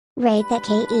Rate that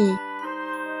KE.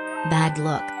 Bad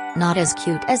look, not as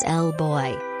cute as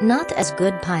L-Boy, not as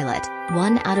good pilot,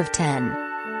 1 out of 10.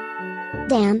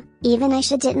 Damn, even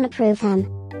Aisha didn't approve him.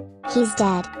 He's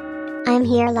dead. I'm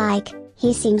here like,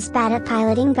 he seems bad at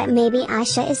piloting, but maybe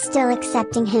Aisha is still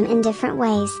accepting him in different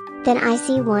ways. Then I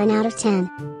see 1 out of 10.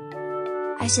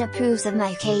 Aisha approves of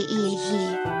my KE.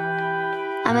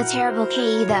 I'm a terrible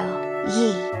KE though,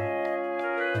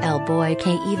 yee. L-Boy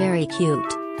KE very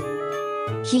cute.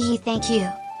 Hee thank you.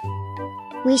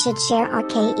 We should share our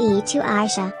KE to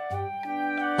Aisha.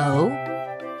 Oh?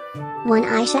 1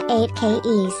 Aisha 8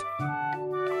 KEs.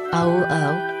 Oh,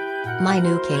 my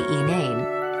new KE name.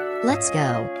 Let's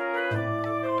go.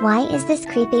 Why is this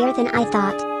creepier than I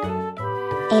thought?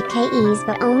 8 KEs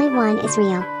but only 1 is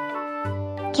real.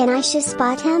 Can Aisha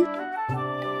spot him?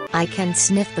 I can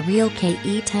sniff the real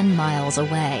KE 10 miles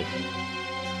away.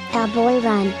 L-Boy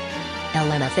run.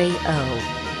 LMFAO.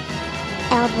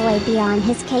 L-Boy be on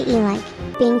his KE like,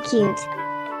 being cute.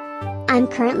 I'm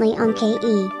currently on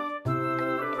KE.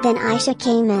 Then Aisha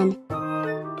came in.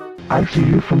 I see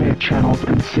you from 8 channels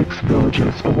and 6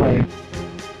 villages away.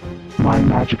 My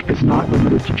magic is not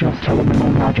limited to just elemental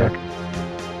magic.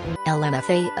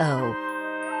 LMFAO.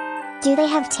 Do they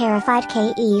have terrified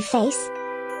KE face?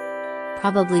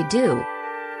 Probably do.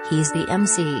 He's the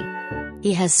MC.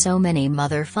 He has so many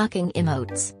motherfucking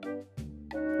emotes.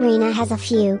 Rena has a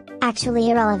few, actually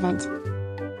irrelevant.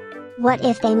 What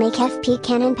if they make FP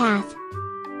canon path?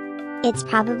 It's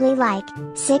probably like,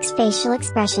 6 facial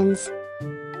expressions.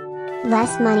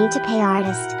 Less money to pay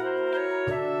artist.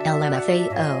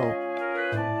 LMFAO.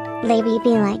 Lady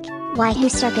be like, why who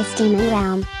circus demon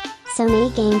realm? So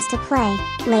many games to play,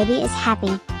 Lady is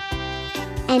happy.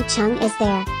 And Chung is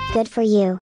there, good for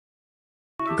you.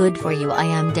 Good for you, I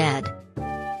am dead.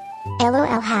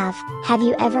 LOL have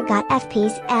you ever got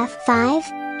FP's F5?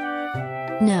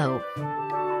 No.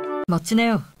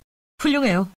 멋지네요.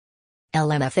 훌륭해요.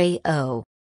 LMFAO.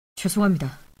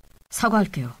 죄송합니다.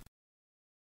 사과할게요.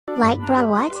 Like bro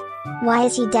what? Why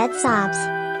is he dead sobs?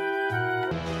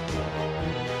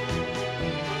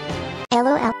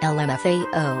 LOL.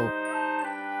 LMFAO.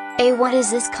 Hey, what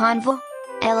is this convo?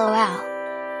 LOL.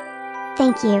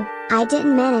 Thank you, I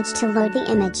didn't manage to load the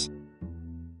image.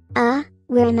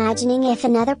 We're imagining if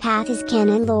another path is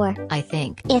canon lore. I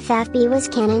think. If FB was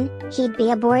canon, he'd be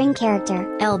a boring character.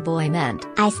 L-Boy meant.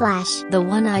 The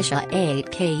 1 Aisha 8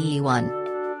 KE1.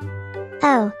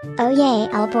 Oh yay,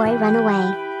 L-Boy run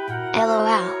away.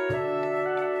 LOL.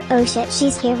 Oh shit,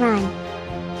 she's here, run.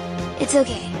 It's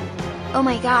okay. Oh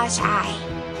my gosh,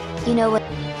 You know what?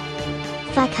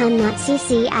 Fuck, I'm not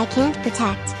CC, I can't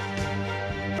protect.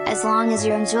 As long as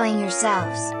you're enjoying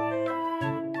yourselves.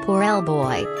 Poor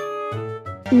L-Boy.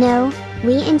 No,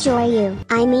 we enjoy you.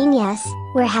 I mean yes,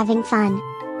 we're having fun.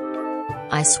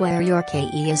 I swear your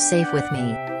KE is safe with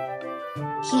me.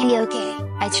 He okay,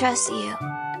 I trust you.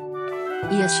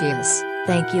 Yes she is,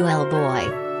 thank you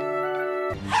L-Boy.